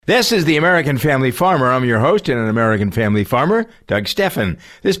This is the American Family Farmer. I'm your host and an American Family Farmer, Doug Stephan.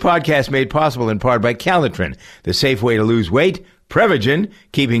 This podcast made possible in part by Calitrin, the safe way to lose weight, Prevagen,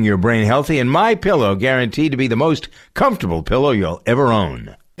 keeping your brain healthy, and MyPillow, guaranteed to be the most comfortable pillow you'll ever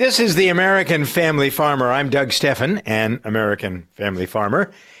own. This is the American Family Farmer. I'm Doug Stephan, an American Family Farmer,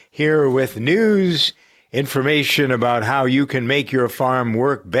 here with news, information about how you can make your farm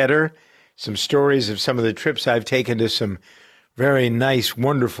work better, some stories of some of the trips I've taken to some very nice,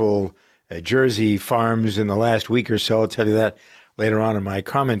 wonderful Jersey farms in the last week or so. I'll tell you that later on in my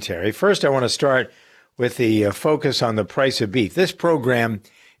commentary. First, I want to start with the focus on the price of beef. This program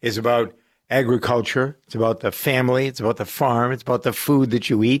is about agriculture. It's about the family. It's about the farm. It's about the food that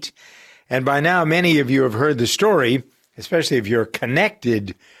you eat. And by now, many of you have heard the story, especially if you're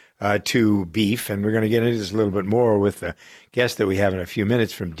connected to beef. And we're going to get into this a little bit more with the guest that we have in a few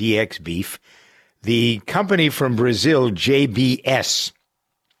minutes from DX Beef. The company from Brazil, JBS,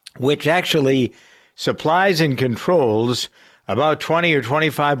 which actually supplies and controls about 20 or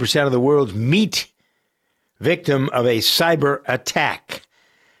 25% of the world's meat, victim of a cyber attack.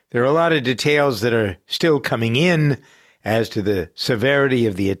 There are a lot of details that are still coming in as to the severity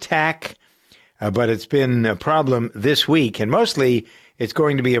of the attack, but it's been a problem this week, and mostly it's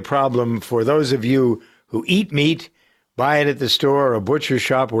going to be a problem for those of you who eat meat, buy it at the store or a butcher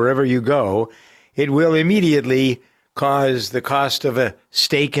shop, wherever you go. It will immediately cause the cost of a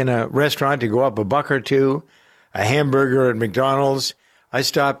steak in a restaurant to go up a buck or two, a hamburger at McDonald's. I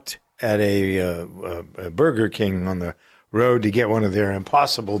stopped at a Burger King on the road to get one of their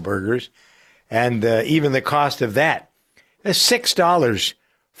Impossible Burgers, and even the cost of that is $6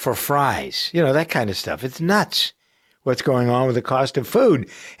 for fries. You know, that kind of stuff. It's nuts what's going on with the cost of food.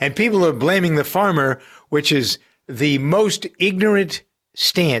 And people are blaming the farmer, which is the most ignorant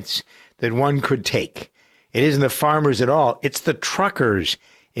stance that one could take. It isn't the farmers at all. It's the truckers,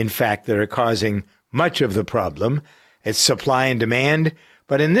 in fact, that are causing much of the problem. It's supply and demand.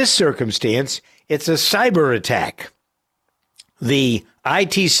 But in this circumstance, it's a cyber attack. The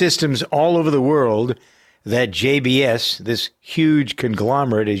IT systems all over the world that JBS, this huge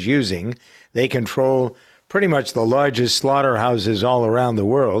conglomerate, is using, they control pretty much the largest slaughterhouses all around the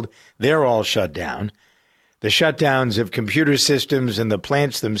world. They're all shut down. The shutdowns of computer systems and the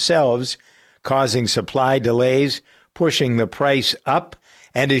plants themselves causing supply delays, pushing the price up,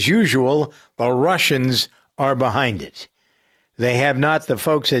 and as usual, the Russians are behind it. The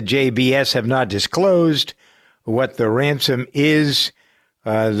folks at JBS have not disclosed what the ransom is.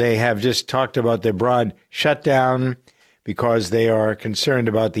 They have just talked about the broad shutdown because they are concerned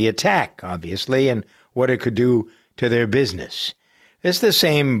about the attack, obviously, and what it could do to their business. It's the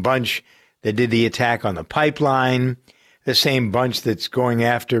same bunch that did the attack on the pipeline, the same bunch that's going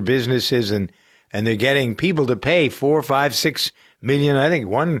after businesses, and they're getting people to pay $4, $5, $6 million. I think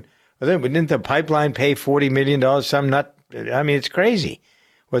didn't the pipeline pay $40 million? It's crazy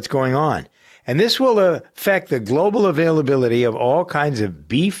what's going on. And this will affect the global availability of all kinds of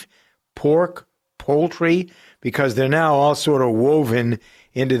beef, pork, poultry, because they're now all sort of woven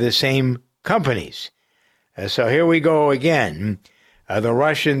into the same companies. So here we go again. The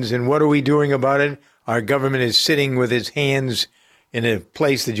Russians, and what are we doing about it? Our government is sitting with its hands in a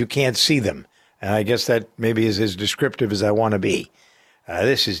place that you can't see them. I guess that maybe is as descriptive as I want to be.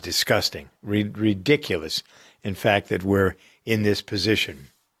 This is disgusting, ridiculous, in fact, that we're in this position.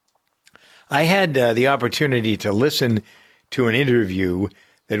 I had the opportunity to listen to an interview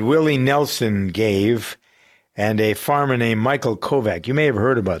that Willie Nelson gave and a farmer named Michael Kovac. You may have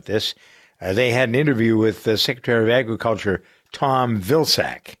heard about this. They had an interview with the Secretary of Agriculture, Tom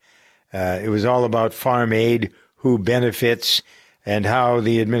Vilsack. It was all about farm aid, who benefits, and how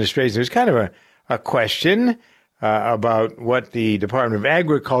the administration. There's kind of a question about what the Department of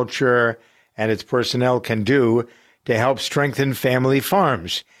Agriculture and its personnel can do to help strengthen family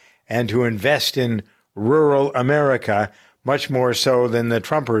farms and to invest in rural America much more so than the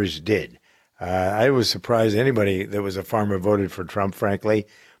Trumpers did. I was surprised anybody that was a farmer voted for Trump, frankly.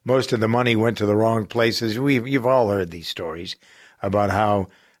 Most of the money went to the wrong places. You've all heard these stories about how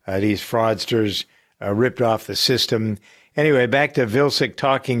these fraudsters ripped off the system. Anyway, back to Vilsack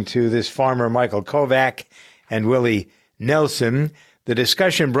talking to this farmer, Michael Kovac, and Willie Nelson. The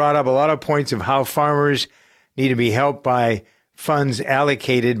discussion brought up a lot of points of how farmers need to be helped by funds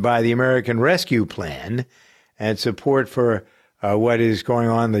allocated by the American Rescue Plan and support for what is going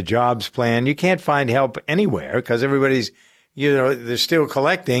on, the jobs plan. You can't find help anywhere because everybody's, they're still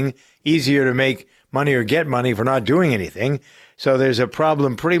collecting. Easier to make money or get money for not doing anything. So there's a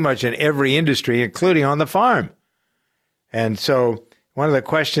problem pretty much in every industry, including on the farm. And so one of the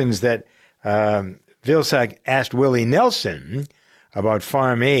questions that Vilsack asked Willie Nelson about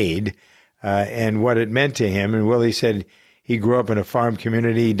farm aid and what it meant to him. And Willie said he grew up in a farm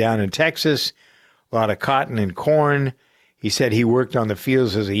community down in Texas, a lot of cotton and corn. He said he worked on the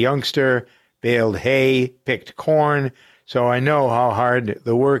fields as a youngster, baled hay, picked corn. So I know how hard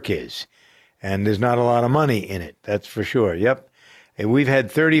the work is. And there's not a lot of money in it, that's for sure. Yep. And we've had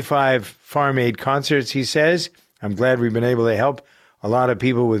 35 Farm Aid concerts, he says. I'm glad we've been able to help a lot of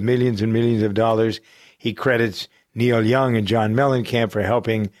people with millions and millions of dollars. He credits Neil Young and John Mellencamp for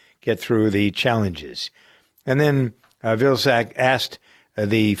helping get through the challenges. And then Vilsack asked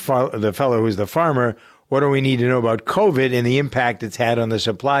the fellow who's the farmer, what do we need to know about COVID and the impact it's had on the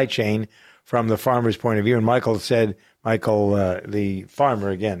supply chain from the farmer's point of view? And Michael said, the farmer,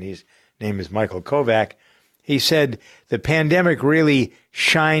 again, his name is Michael Kovac, he said the pandemic really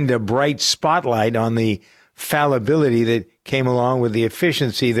shined a bright spotlight on the fallibility that came along with the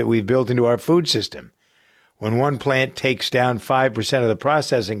efficiency that we've built into our food system. When one plant takes down 5% of the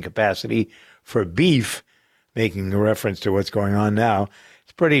processing capacity for beef, making a reference to what's going on now,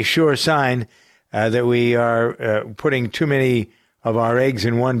 it's a pretty sure sign that we are putting too many of our eggs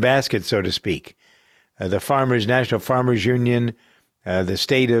in one basket, so to speak. The National Farmers Union, the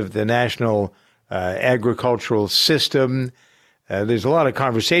state of the national agricultural system. There's a lot of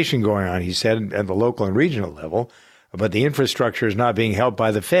conversation going on, he said, at the local and regional level, but the infrastructure is not being helped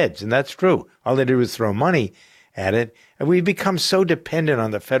by the feds, and that's true. All they did was throw money at it, and we've become so dependent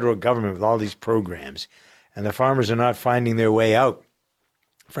on the federal government with all these programs, and the farmers are not finding their way out,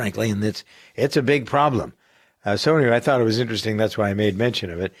 frankly, and it's a big problem. So anyway, I thought it was interesting, that's why I made mention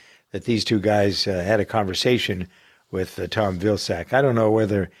of it, that these two guys had a conversation with Tom Vilsack. I don't know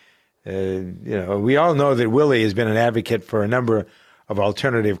whether, we all know that Willie has been an advocate for a number of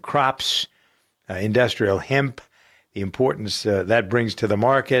alternative crops, industrial hemp, the importance that brings to the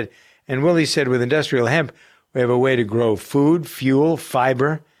market. And Willie said with industrial hemp, we have a way to grow food, fuel,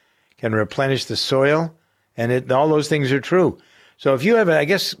 fiber, can replenish the soil, and all those things are true. So if you have, I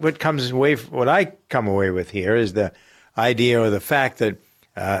guess what I come away with here is the idea or the fact that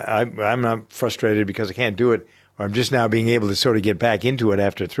I'm not frustrated because I can't do it, or I'm just now being able to sort of get back into it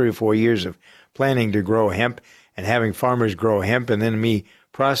after 3 or 4 years of planning to grow hemp and having farmers grow hemp and then me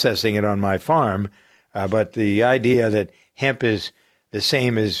processing it on my farm. But the idea that hemp is the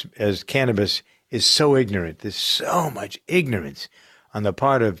same as cannabis is so ignorant. There's so much ignorance on the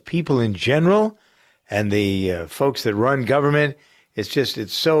part of people in general and the folks that run government. It's just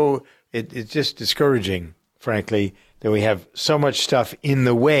discouraging, frankly, that we have so much stuff in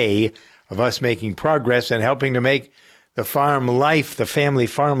the way of us making progress and helping to make the farm life, the family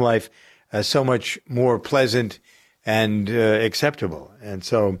farm life, so much more pleasant and acceptable. And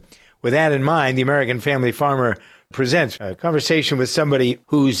so with that in mind, the American Family Farmer presents a conversation with somebody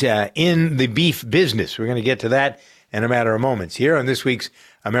who's in the beef business. We're going to get to that in a matter of moments here on this week's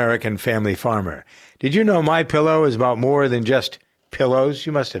American Family Farmer. Did you know MyPillow is about more than just pillows?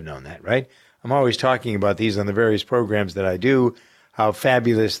 You must have known that, right? I'm always talking about these on the various programs that I do, how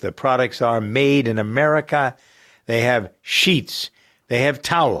fabulous the products are made in America. They have sheets, they have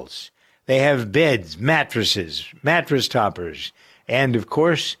towels, they have beds, mattresses, mattress toppers, and of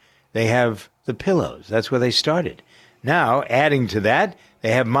course, they have the pillows. That's where they started. Now, adding to that,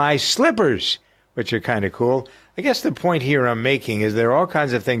 they have My Slippers, which are kind of cool. I guess the point here I'm making is there are all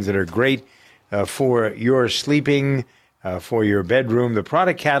kinds of things that are great for your sleeping, for your bedroom. The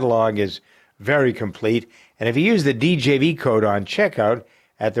product catalog is very complete. And if you use the DJV code on checkout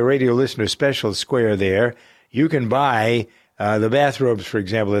at the Radio Listener Special Square there, you can buy the bathrobes, for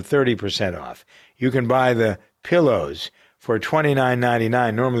example, at 30% off. You can buy the pillows for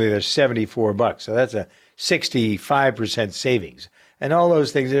 $29.99. Normally they're $74. So that's a 65% savings. And all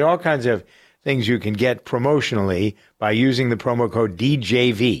those things, there are all kinds of things you can get promotionally by using the promo code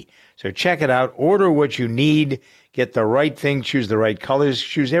DJV. So check it out. Order what you need. Get the right thing. Choose the right colors.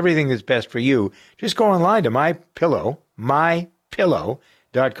 Choose everything that's best for you. Just go online to mypillow.com.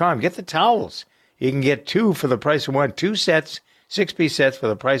 Get the towels. You can get 2 for the price of 1. 2 sets, 6-piece sets for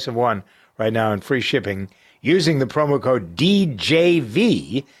the price of 1 right now and free shipping using the promo code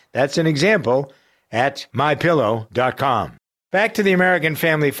DJV. That's an example at mypillow.com. Back to the American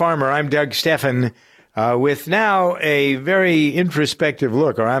Family Farmer. I'm Doug Stephan with now a very introspective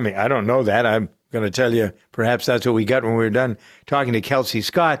look. Or I don't know that. I'm going to tell you perhaps that's what we got when we were done talking to Kelsey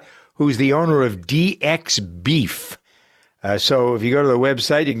Scott, who's the owner of DX Beef. So if you go to the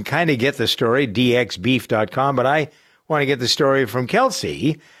website, you can kind of get the story, dxbeef.com. But I want to get the story from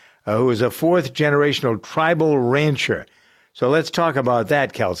Kelsey, who is a 4th-generational tribal rancher. So let's talk about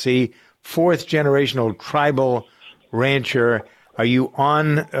that, Kelsey. 4th-generational tribal rancher. Are you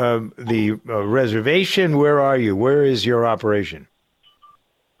on the reservation? Where are you? Where is your operation?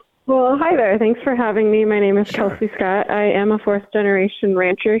 Well, hi there. Thanks for having me. My name is Kelsey Scott. I am a fourth-generation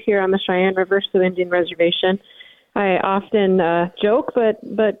rancher here on the Cheyenne River Sioux Indian Reservation. I often joke,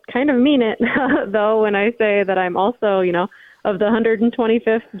 but kind of mean it, though, when I say that I'm also, of the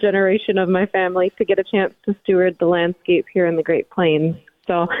 125th generation of my family to get a chance to steward the landscape here in the Great Plains.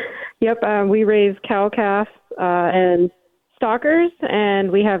 So, we raise cow-calf and stockers,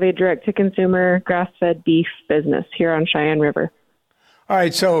 and we have a direct-to-consumer grass-fed beef business here on Cheyenne River. All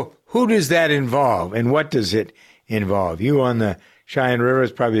right, so who does that involve, and what does it involve? You on the Cheyenne River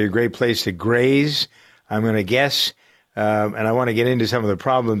is probably a great place to graze, I'm going to guess, and I want to get into some of the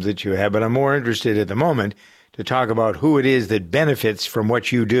problems that you have, but I'm more interested at the moment to talk about who it is that benefits from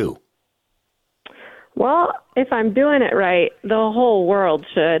what you do. Well, if I'm doing it right, the whole world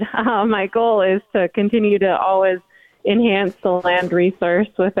should. My goal is to continue to always enhance the land resource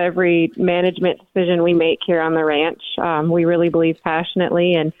with every management decision we make here on the ranch. We really believe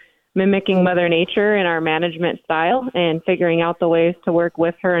passionately in mimicking Mother Nature in our management style and figuring out the ways to work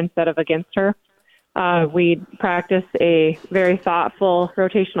with her instead of against her. We practice a very thoughtful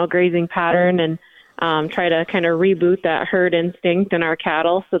rotational grazing pattern and try to kind of reboot that herd instinct in our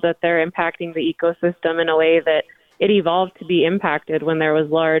cattle so that they're impacting the ecosystem in a way that it evolved to be impacted when there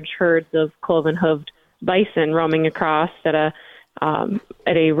was large herds of cloven-hooved bison roaming across at a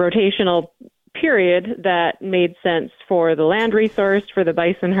rotational period that made sense for the land resource, for the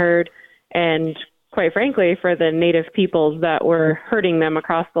bison herd, and quite frankly, for the native peoples that were herding them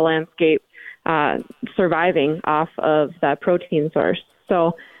across the landscape, surviving off of that protein source.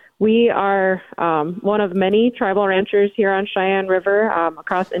 So we are one of many tribal ranchers here on Cheyenne River.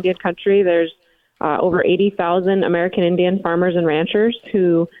 Across Indian country, there's over 80,000 American Indian farmers and ranchers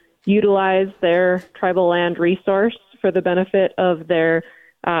who utilize their tribal land resource for the benefit of their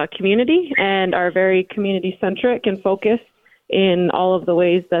community and are very community-centric and focused in all of the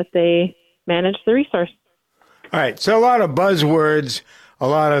ways that they manage the resource. All right, so a lot of buzzwords, a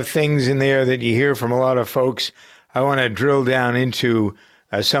lot of things in there that you hear from a lot of folks. I want to drill down into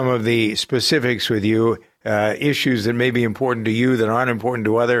some of the specifics with you, issues that may be important to you that aren't important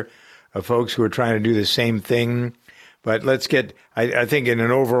to other folks who are trying to do the same thing. But let's get, I think in an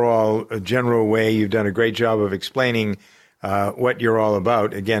overall general way, you've done a great job of explaining what you're all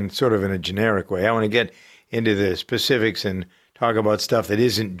about, again, sort of in a generic way. I want to get into the specifics and talk about stuff that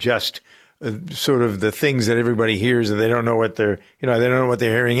isn't just sort of the things that everybody hears and they don't know what they're, they don't know what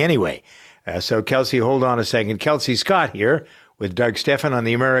they're hearing anyway. So Kelsey, hold on a second. Kelsey Scott here with Doug Steffen on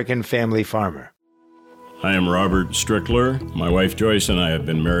the American Family Farmer. I am Robert Strickler. My wife Joyce and I have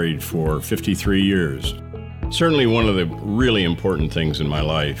been married for 53 years. Certainly one of the really important things in my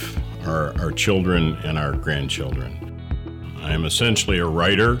life are our children and our grandchildren. I am essentially a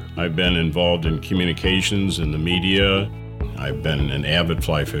writer. I've been involved in communications in the media. I've been an avid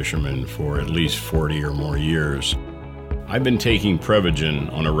fly fisherman for at least 40 or more years. I've been taking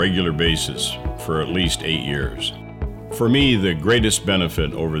Prevagen on a regular basis for at least 8 years. For me, the greatest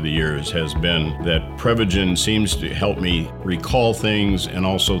benefit over the years has been that Prevagen seems to help me recall things and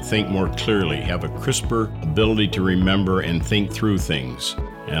also think more clearly, have a crisper ability to remember and think through things.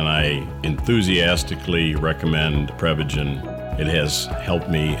 And I enthusiastically recommend Prevagen. It has helped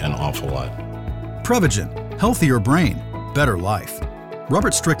me an awful lot. Prevagen, healthier brain, better life.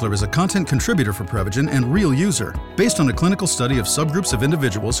 Robert Strickler is a content contributor for Prevagen and real user, based on a clinical study of subgroups of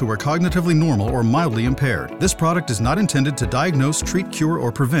individuals who are cognitively normal or mildly impaired. This product is not intended to diagnose, treat, cure, or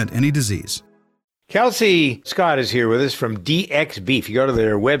prevent any disease. Kelsey Scott is here with us from DX Beef. You go to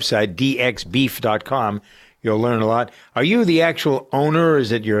their website, dxbeef.com. You'll learn a lot. Are you the actual owner?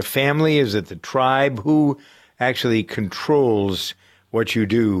 Is it your family? Is it the tribe? Who actually controls what you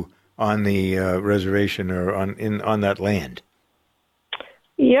do on the reservation or on that land?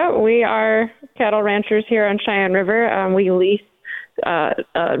 Yeah, we are cattle ranchers here on Cheyenne River. We lease a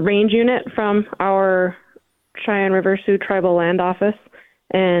range unit from our Cheyenne River Sioux Tribal Land Office,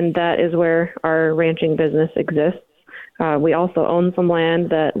 and that is where our ranching business exists. We also own some land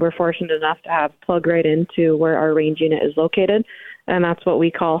that we're fortunate enough to have plug right into where our range unit is located, and that's what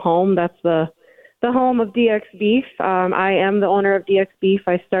we call home. That's the home of DX Beef. I am the owner of DX Beef.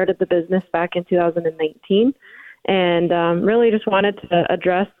 I started the business back in 2019. And really just wanted to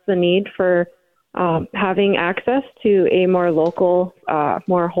address the need for having access to a more local,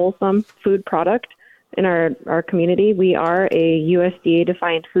 more wholesome food product in our community. We are a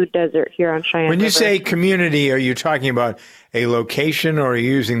USDA-defined food desert here on Cheyenne River. When you say community, are you talking about a location, or are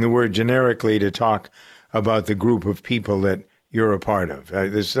you using the word generically to talk about the group of people that you're a part of?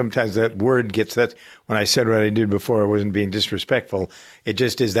 There's sometimes that word gets, that when I said what I did before, I wasn't being disrespectful. It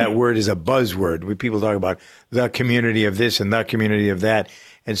just is, that word is a buzzword. When people talk about the community of this and the community of that,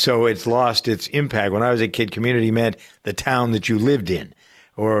 And so it's lost its impact. When I was a kid, community meant the town that you lived in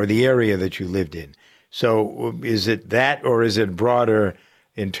or the area that you lived in. So is it that, or is it broader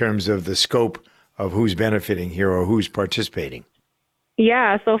in terms of the scope of who's benefiting here or who's participating?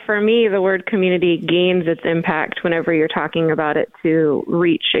 Yeah, so for me, the word community gains its impact whenever you're talking about it to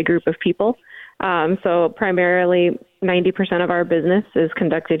reach a group of people. So primarily 90% of our business is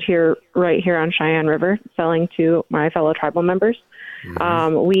conducted right here on Cheyenne River, selling to my fellow tribal members.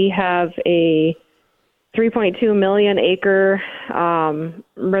 Mm-hmm. We have a 3.2 million acre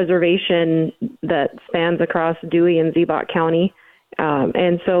reservation that spans across Dewey and Ziebach County.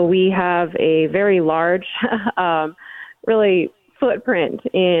 And so we have a very large, really footprint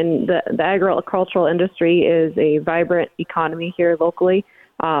in the agricultural industry. Is a vibrant economy here locally,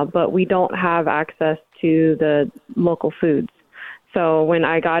 but we don't have access to the local foods. So when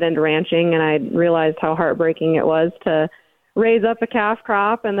I got into ranching and I realized how heartbreaking it was to raise up a calf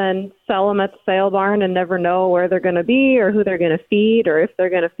crop and then sell them at the sale barn and never know where they're going to be or who they're going to feed or if they're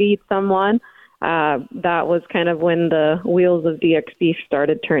going to feed someone, that was kind of when the wheels of DX Beef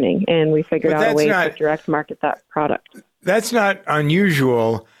started turning, and we figured out a way to direct market that product. That's not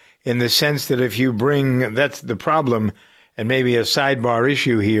unusual in the sense that if you bring, that's the problem, and maybe a sidebar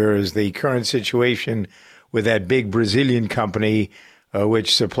issue here is the current situation with that big Brazilian company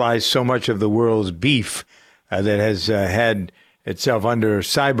which supplies so much of the world's beef that has had itself under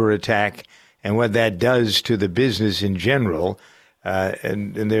cyber attack, and what that does to the business in general.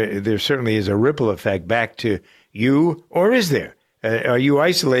 And there certainly is a ripple effect back to you, or is there? Are you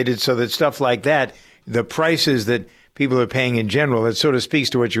isolated so that stuff like that, the prices that people are paying in general, it sort of speaks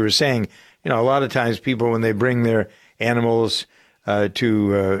to what you were saying. You know, a lot of times people, when they bring their animals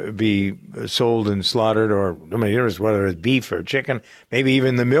to be sold and slaughtered, or I mean, whether it's beef or chicken, maybe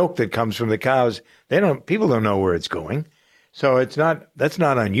even the milk that comes from the cows, people don't know where it's going. So that's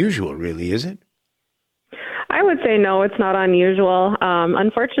not unusual, really, is it? I would say no, it's not unusual.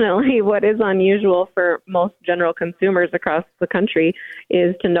 Unfortunately, what is unusual for most general consumers across the country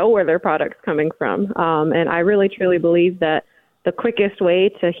is to know where their product's coming from. And I really, truly believe that the quickest way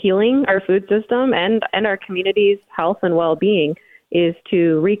to healing our food system and our community's health and well-being is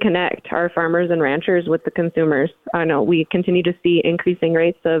to reconnect our farmers and ranchers with the consumers. I know we continue to see increasing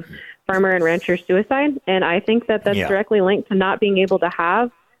rates of farmer and rancher suicide, and I think that that's directly linked to not being able to have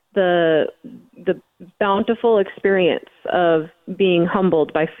the bountiful experience of being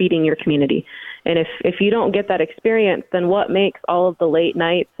humbled by feeding your community. And if you don't get that experience, then what makes all of the late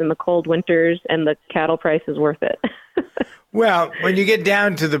nights and the cold winters and the cattle prices worth it? Well, when you get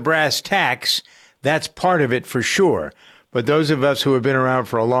down to the brass tacks, that's part of it for sure. But those of us who have been around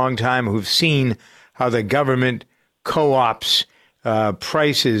for a long time, who've seen how the government co-ops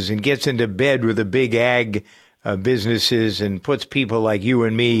prices and gets into bed with the big ag businesses and puts people like you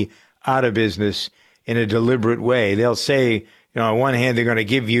and me out of business in a deliberate way. They'll say, on one hand, they're going to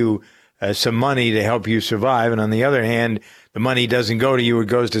give you some money to help you survive. And on the other hand, the money doesn't go to you. It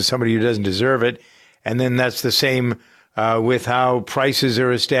goes to somebody who doesn't deserve it. And then that's the same with how prices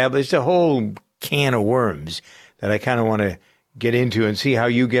are established, a whole can of worms that I kind of want to get into and see how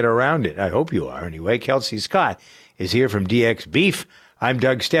you get around it. I hope you are anyway. Kelsey Scott is here from DX Beef. I'm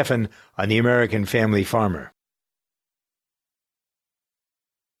Doug Steffen on the American Family Farmer.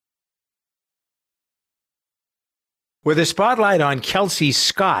 With a spotlight on Kelsey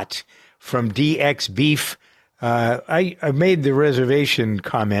Scott from DX Beef, I made the reservation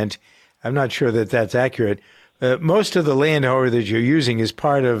comment. I'm not sure that that's accurate. Most of the land, however, that you're using is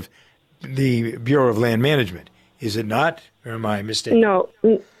part of the Bureau of Land Management. Is it not? Or am I mistaken? No,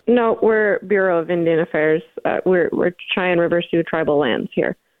 we're Bureau of Indian Affairs. We're Cheyenne River Sioux tribal lands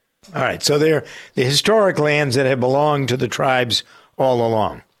here. All right, so they're the historic lands that have belonged to the tribes all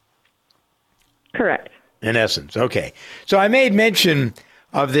along. Correct. In essence, okay. So I made mention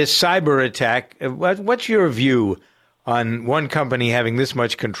of this cyber attack. What's your view on one company having this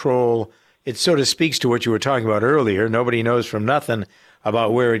much control? It sort of speaks to what you were talking about earlier. Nobody knows from nothing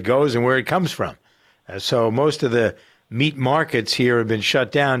about where it goes and where it comes from. So most of the meat markets here have been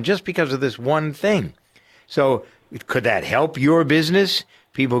shut down just because of this one thing. So could that help your business?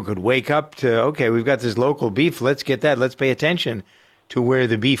 People could wake up to, okay, we've got this local beef. Let's get that. Let's pay attention to where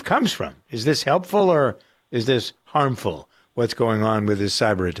the beef comes from. Is this helpful or is this harmful, what's going on with this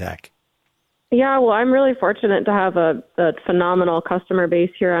cyber attack? Yeah, well, I'm really fortunate to have a phenomenal customer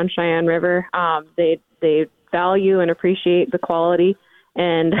base here on Cheyenne River. They value and appreciate the quality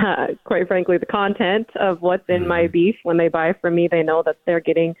and, quite frankly, the content of what's in my beef. When they buy from me, they know that they're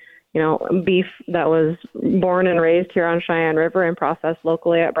getting, beef that was born and raised here on Cheyenne River and processed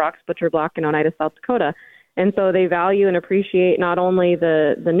locally at Brock's Butcher Block in Oneida, South Dakota. And so they value and appreciate not only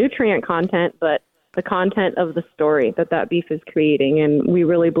the nutrient content, but the content of the story that beef is creating. And we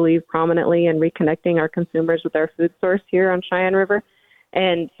really believe prominently in reconnecting our consumers with our food source here on Cheyenne River.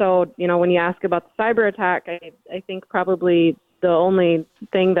 And so, when you ask about the cyber attack, I think probably the only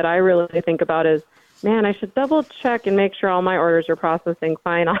thing that I really think about is, man, I should double check and make sure all my orders are processing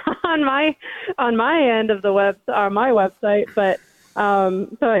fine on my end of my website. But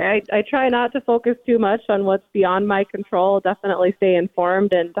so I try not to focus too much on what's beyond my control. Definitely stay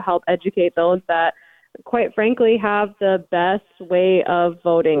informed and to help educate those that, quite frankly, have the best way of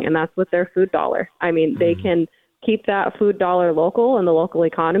voting, and that's with their food dollar. I mean, they can keep that food dollar local in the local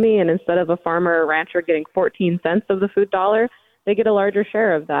economy, and instead of a farmer or rancher getting 14 cents of the food dollar, they get a larger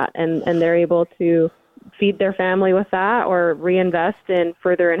share of that, and they're able to feed their family with that or reinvest in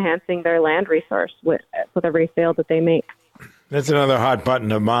further enhancing their land resource with every sale that they make. That's another hot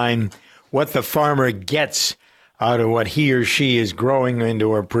button of mine, what the farmer gets out of what he or she is growing into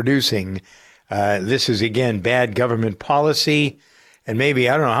or producing. This is, again, bad government policy, and maybe,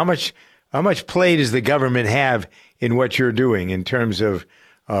 I don't know, how much play does the government have in what you're doing in terms of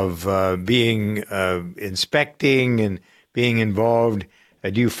being inspecting and being involved?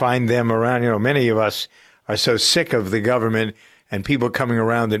 Do you find them around? Many of us are so sick of the government and people coming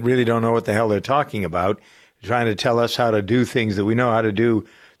around that really don't know what the hell they're talking about, trying to tell us how to do things that we know how to do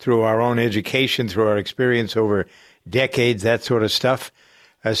through our own education, through our experience over decades, that sort of stuff.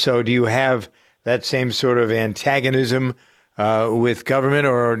 So do you have that same sort of antagonism with government,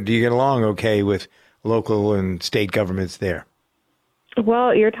 or do you get along okay with local and state governments there?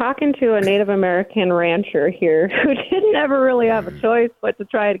 Well, you're talking to a Native American rancher here who didn't ever really have a choice but to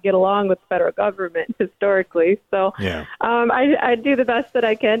try to get along with the federal government historically. So yeah. I do the best that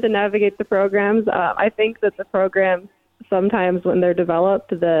I can to navigate the programs. I think that the programs, sometimes when they're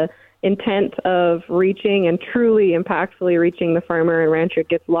developed, the intent of reaching and truly impactfully reaching the farmer and rancher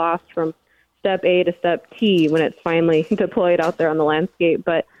gets lost from step A to step T when it's finally deployed out there on the landscape.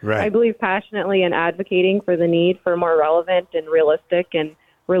 But right. I believe passionately in advocating for the need for more relevant and realistic and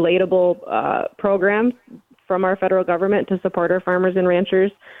relatable programs from our federal government to support our farmers and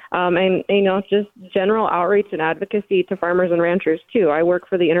ranchers. And just general outreach and advocacy to farmers and ranchers too. I work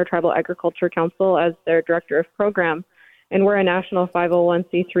for the Intertribal Agriculture Council as their director of program, and we're a national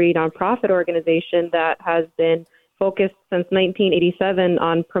 501c3 nonprofit organization that has been focused since 1987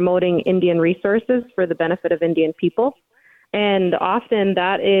 on promoting Indian resources for the benefit of Indian people. And often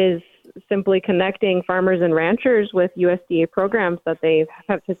that is simply connecting farmers and ranchers with USDA programs that they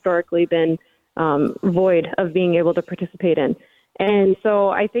have historically been void of being able to participate in. And so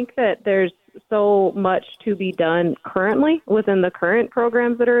I think that there's so much to be done currently within the current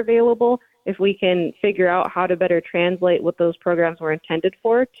programs that are available if we can figure out how to better translate what those programs were intended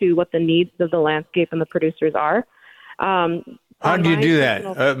for to what the needs of the landscape and the producers are. How do you do that?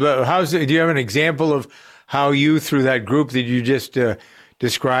 Do you have an example of how you, through that group that you just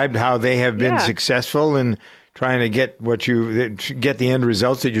described, how they have been successful in trying to get get the end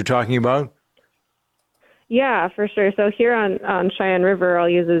results that you're talking about? Yeah, for sure. So here on Cheyenne River, I'll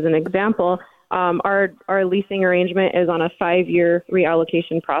use as an example, our leasing arrangement is on a 5-year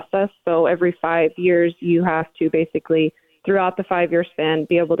reallocation process. So every 5 years, you have to basically, throughout the 5-year span,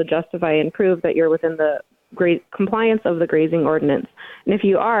 be able to justify and prove that you're within the compliance of the grazing ordinance. And if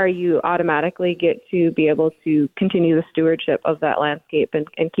you are, you automatically get to be able to continue the stewardship of that landscape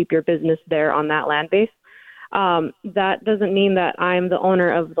and keep your business there on that land base. That doesn't mean that I'm the owner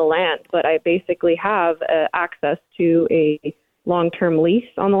of the land, but I basically have access to a long-term lease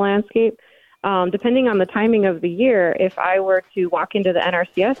on the landscape. Depending on the timing of the year, if I were to walk into the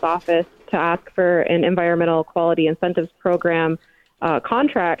NRCS office to ask for an environmental quality incentives program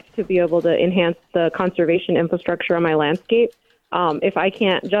contract to be able to enhance the conservation infrastructure on my landscape, if I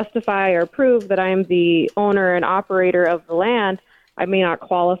can't justify or prove that I'm the owner and operator of the land, I may not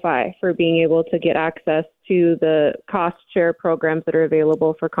qualify for being able to get access to the cost share programs that are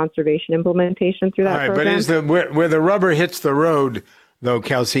available for conservation implementation through that program. But where the rubber hits the road, though,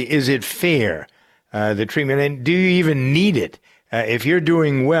 Kelsey, is it fair, the treatment? And do you even need it? If you're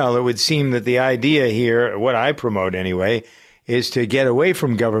doing well, it would seem that the idea here, what I promote anyway, is to get away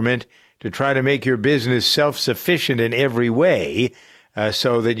from government, to try to make your business self-sufficient in every way,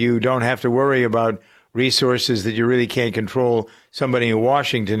 so that you don't have to worry about resources that you really can't control. Somebody in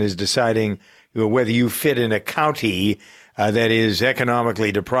Washington is deciding whether you fit in a county that is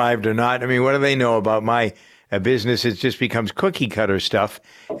economically deprived or not. I mean, what do they know about my business? It just becomes cookie cutter stuff.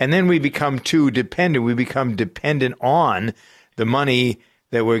 And then we become too dependent. We become dependent on the money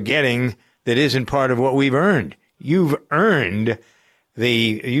that we're getting that isn't part of what we've earned. You've earned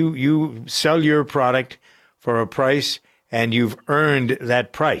you sell your product for a price, and you've earned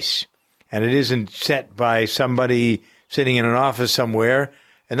that price. And it isn't set by somebody sitting in an office somewhere.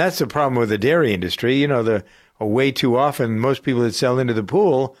 And that's the problem with the dairy industry. You know, way too often, most people that sell into the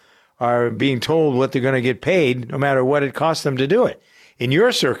pool are being told what they're going to get paid, no matter what it costs them to do it. In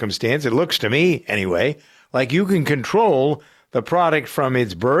your circumstance, it looks to me, anyway, like you can control the product from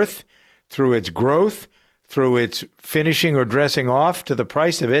its birth, through its growth, through its finishing or dressing off to the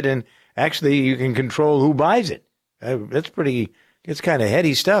price of it, and actually you can control who buys it. It's kind of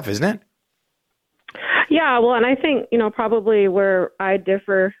heady stuff, isn't it? Yeah, well, and I think, probably where I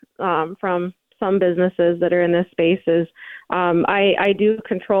differ from some businesses that are in this space is I do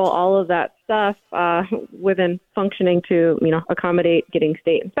control all of that stuff within functioning to, accommodate getting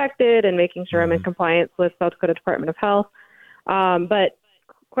state inspected and making sure I'm in compliance with South Dakota Department of Health. But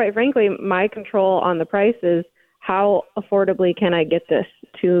quite frankly, my control on the price is how affordably can I get this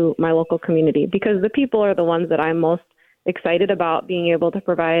to my local community? Because the people are the ones that I'm most excited about being able to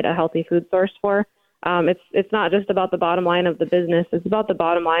provide a healthy food source for. It's not just about the bottom line of the business. It's about the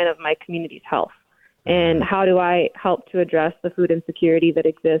bottom line of my community's health. And how do I help to address the food insecurity that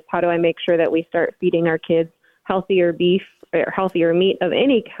exists? How do I make sure that we start feeding our kids healthier beef or healthier meat of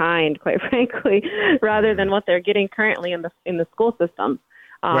any kind, quite frankly, rather than what they're getting currently in the school system?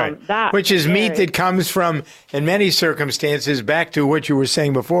 Right. Which is meat that comes from, in many circumstances, back to what you were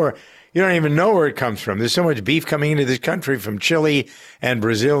saying before, you don't even know where it comes from. There's so much beef coming into this country from Chile and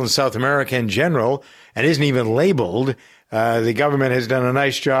Brazil and South America in general, and isn't even labeled. The government has done a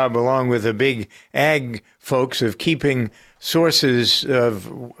nice job, along with the big ag folks, of keeping sources of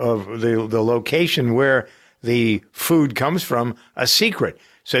the location where the food comes from a secret.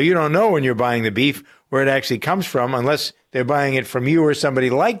 So you don't know when you're buying the beef where it actually comes from, unless they're buying it from you or somebody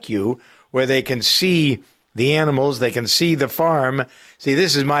like you, where they can see the animals, they can see the farm. See,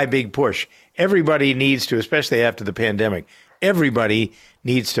 this is my big push. Everybody needs to, especially after the pandemic, everybody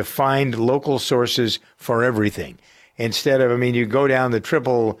needs to find local sources for everything. Instead of, you go down the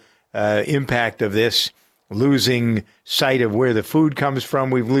triple impact of this, losing sight of where the food comes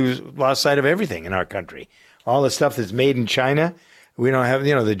from. We've lost sight of everything in our country. All the stuff that's made in China, we don't have,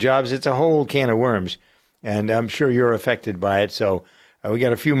 the jobs. It's a whole can of worms, and I'm sure you're affected by it. So we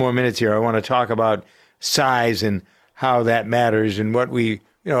got a few more minutes here. I want to talk about size and how that matters, and what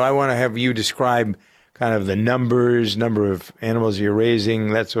I want to have you describe kind of the number of animals you're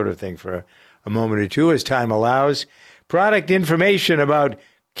raising, that sort of thing, for a moment or two as time allows. Product information about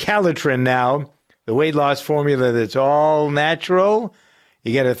Calitrin now, the weight loss formula that's all natural.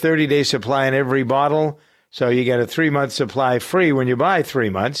 You get a 30-day supply in every bottle, so you get a 3-month supply free when you buy 3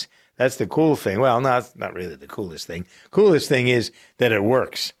 months. That's the cool thing. Well, no, it's not really the coolest thing. Coolest thing is that it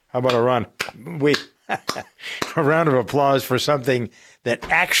works. How about a round of applause for something that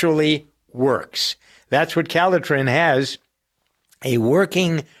actually works? That's what Calitrin has, a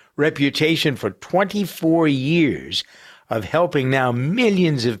working reputation for 24 years of helping now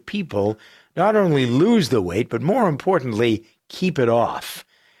millions of people not only lose the weight, but more importantly, keep it off.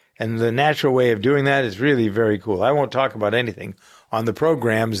 And the natural way of doing that is really very cool. I won't talk about anything on the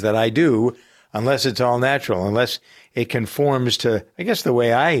programs that I do unless it's all natural, unless it conforms to, I guess, the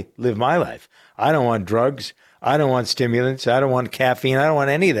way I live my life. I don't want drugs. I don't want stimulants. I don't want caffeine. I don't want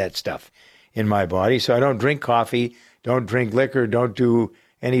any of that stuff in my body. So I don't drink coffee, don't drink liquor, don't do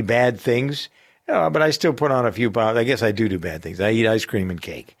any bad things. But I still put on a few pounds. I guess I do bad things. I eat ice cream and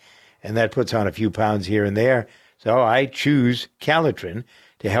cake, and that puts on a few pounds here and there. So I choose Calitrin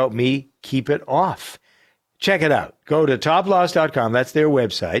to help me keep it off. Check it out. Go to toploss.com. That's their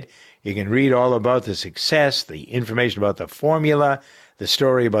website. You can read all about the success, the information about the formula, the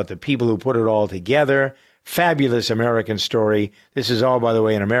story about the people who put it all together. Fabulous American story. This is all, by the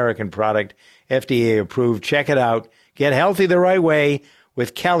way, an American product, FDA approved. Check it out. Get healthy the right way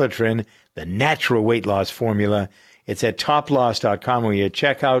with Calitrin, the natural weight loss formula. It's at toploss.com when you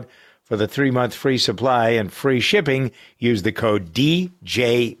check out. For the 3-month free supply and free shipping, use the code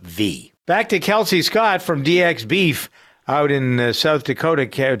DJV. Back to Kelsey Scott from DX Beef out in South Dakota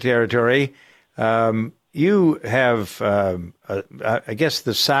territory. You have, I guess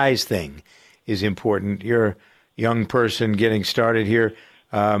the size thing is important. You're a young person getting started here.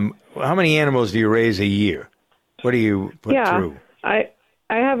 How many animals do you raise a year? What do you put through?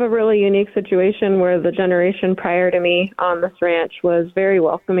 I have a really unique situation where the generation prior to me on this ranch was very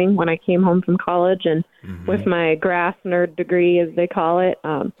welcoming when I came home from college, and with my grass nerd degree, as they call it.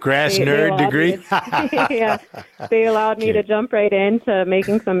 Nerd degree? Yeah. They allowed me to jump right into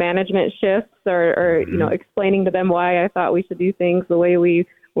making some management shifts or explaining to them why I thought we should do things the way we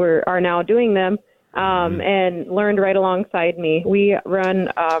are now doing them. and learned right alongside me. We run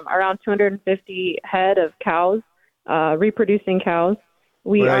around 250 head of cows, reproducing cows.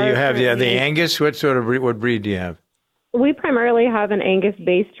 You have the Angus. What sort of what breed do you have? We primarily have an Angus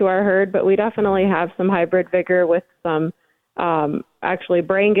base to our herd, but we definitely have some hybrid vigor with some actually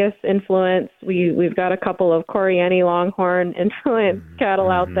Brangus influence. We've got a couple of Coriani Longhorn influence cattle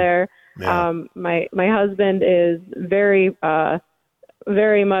out there. Yeah. My husband is very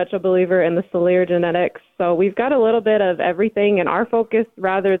much a believer in the Solir genetics, so we've got a little bit of everything. And our focus,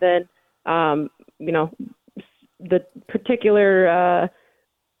 rather than the particular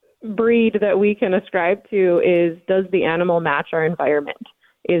breed that we can ascribe to, is does the animal match our environment?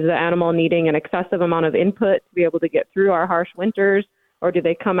 Is the animal needing an excessive amount of input to be able to get through our harsh winters, or do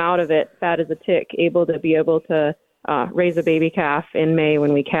they come out of it fat as a tick, able to raise a baby calf in May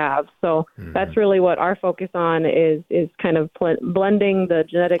when we calve? So that's really what our focus on is kind of blending the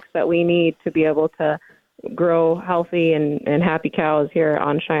genetics that we need to be able to grow healthy and happy cows here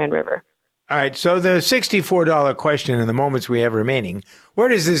on Cheyenne River. All right, so the $64 question in the moments we have remaining, where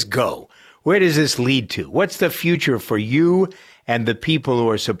does this go? Where does this lead to? What's the future for you and the people who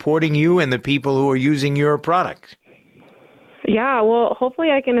are supporting you and the people who are using your product? Yeah, well,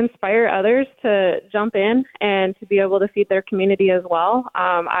 hopefully I can inspire others to jump in and to be able to feed their community as well.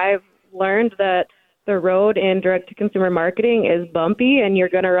 I've learned that the road in direct-to-consumer marketing is bumpy, and you're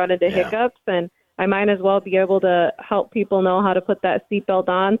going to run into hiccups, and I might as well be able to help people know how to put that seatbelt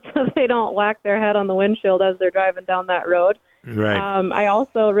on so they don't whack their head on the windshield as they're driving down that road. Right. I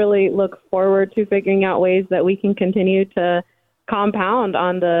also really look forward to figuring out ways that we can continue to compound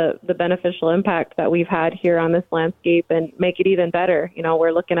on the beneficial impact that we've had here on this landscape and make it even better.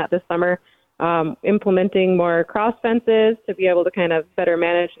 We're looking at this summer implementing more cross fences to be able to kind of better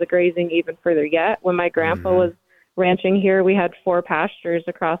manage the grazing even further yet. When my grandpa was ranching here, we had 4 pastures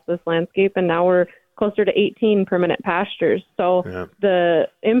across this landscape, and now we're closer to 18 permanent pastures. So the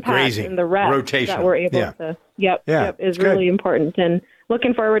impact grazing, and the rest that we're able to is really important. And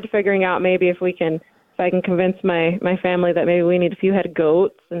looking forward to figuring out maybe if I can convince my family that maybe we need a few head of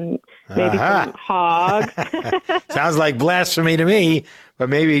goats and maybe some hogs. Sounds like blasphemy to me, but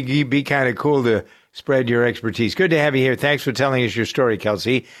maybe it'd be kind of cool to spread your expertise. Good to have you here. Thanks for telling us your story,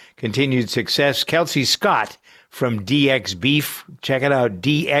 Kelsey. Continued success. Kelsey Scott from DX Beef. Check it out,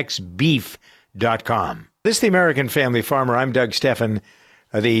 dxbeef.com. This is the American Family Farmer. I'm Doug Steffen.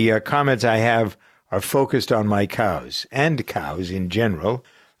 The comments I have are focused on my cows and cows in general.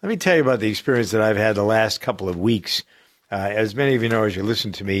 Let me tell you about the experience that I've had the last couple of weeks. As many of you know, as you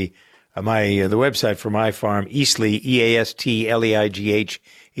listen to me, the website for my farm, Eastleigh, EASTLEIGH,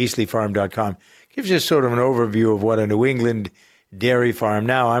 eastleighfarm.com, gives you sort of an overview of what a New England dairy farm.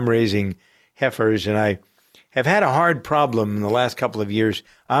 Now I'm raising heifers, and I have had a hard problem in the last couple of years.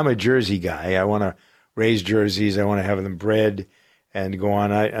 I'm a Jersey guy. I want to raise Jerseys. I want to have them bred and go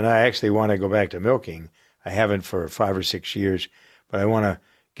on. I actually want to go back to milking. I haven't for 5 or 6 years, but I want to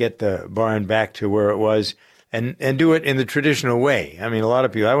get the barn back to where it was and do it in the traditional way. I mean, a lot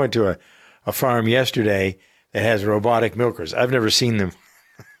of people, I went to a farm yesterday that has robotic milkers. I've never seen them.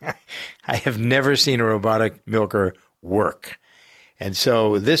 I have never seen a robotic milker work. And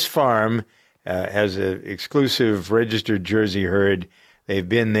so this farm has an exclusive registered Jersey herd. They've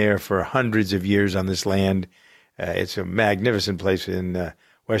been there for hundreds of years on this land. It's a magnificent place in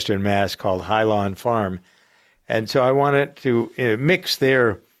Western Mass called Highlawn Farm. And so I wanted to mix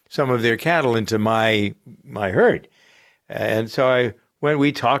some of their cattle into my herd. And so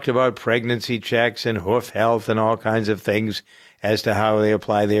we talked about pregnancy checks and hoof health and all kinds of things as to how they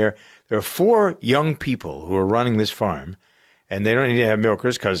apply there. There are 4 young people who are running this farm, and they don't need to have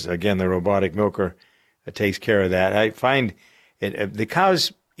milkers because, again, the robotic milker takes care of that. I find the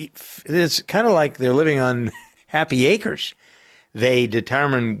cows, it's kind of like they're living on happy acres. They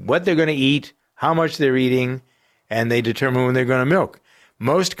determine what they're going to eat, how much they're eating, and they determine when they're going to milk.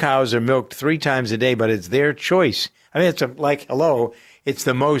 Most cows are milked 3 times a day, but it's their choice. I mean, it's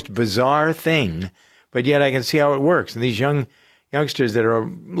the most bizarre thing, but yet I can see how it works. And these youngsters that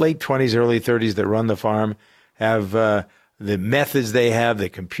are late 20s, early 30s that run the farm have the methods they have, the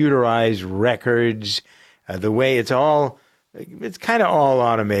computerized records, the way it's kind of all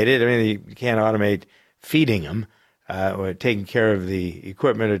automated. I mean, you can't automate feeding them or taking care of the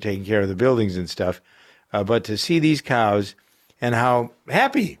equipment or taking care of the buildings and stuff. But to see these cows and how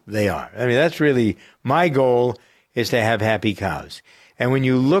happy they are. I mean, that's really my goal, is to have happy cows. And when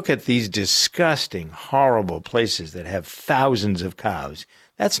you look at these disgusting, horrible places that have thousands of cows,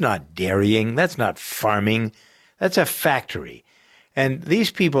 that's not dairying, that's not farming, that's a factory. And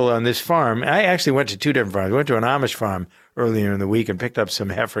these people on this farm, I actually went to 2 different farms. I went to an Amish farm earlier in the week and picked up some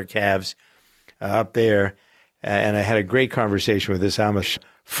heifer calves. up there, and I had a great conversation with this Amish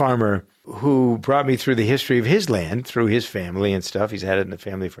farmer who brought me through the history of his land, through his family and stuff. He's had it in the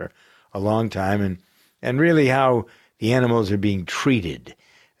family for a long time, and really how the animals are being treated.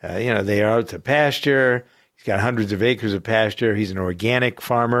 They are out to pasture. He's got hundreds of acres of pasture. He's an organic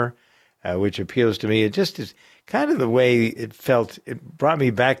farmer, which appeals to me. It just is kind of the way it felt. It brought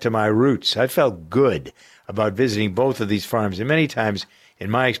me back to my roots. I felt good about visiting both of these farms. And many times in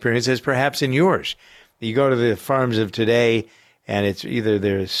my experience, as perhaps in yours, you go to the farms of today and it's either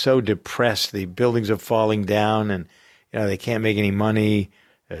they're so depressed, the buildings are falling down and they can't make any money,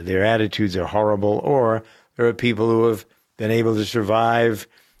 their attitudes are horrible, or there are people who have been able to survive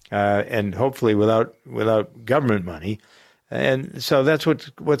and hopefully without government money. And so that's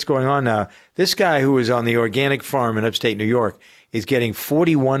what's going on now. This guy who is on the organic farm in upstate New York is getting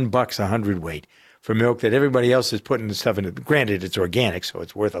 $41 a hundredweight for milk that everybody else is putting the stuff in. Granted, it's organic, so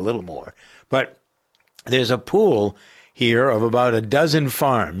it's worth a little more. But there's a pool here of about a dozen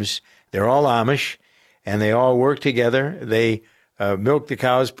farms. They're all Amish, and they all work together. They milk the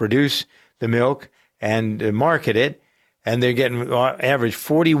cows, produce the milk, and market it, and they're getting average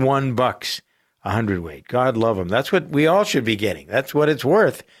 $41 a hundredweight. God love them. That's what we all should be getting. That's what it's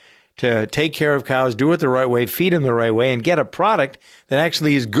worth to take care of cows, do it the right way, feed them the right way, and get a product that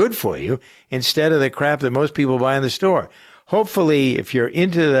actually is good for you instead of the crap that most people buy in the store. Hopefully, if you're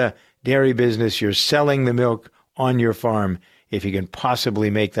into the dairy business, you're selling the milk on your farm if you can possibly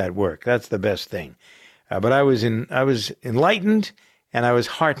make that work. That's the best thing. But I was enlightened and I was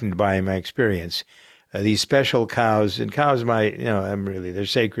heartened by my experience. These special cows, and cows, they're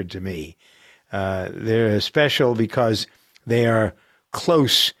sacred to me. They're special because they are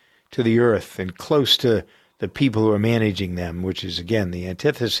close to the earth and close to the people who are managing them, which is, again, the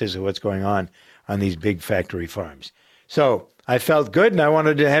antithesis of what's going on these big factory farms. So I felt good, and I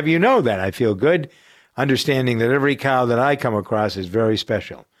wanted to have you know that. I feel good, understanding that every cow that I come across is very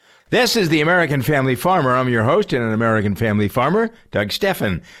special. This is the American Family Farmer. I'm your host and an American Family Farmer, Doug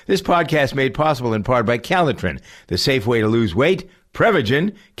Steffen. This podcast made possible in part by Calitrin, the safe way to lose weight,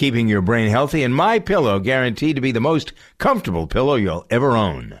 Prevagen, keeping your brain healthy, and MyPillow, guaranteed to be the most comfortable pillow you'll ever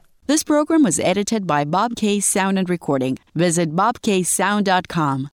own. This program was edited by Bob Case Sound and Recording. Visit bobcasesound.com.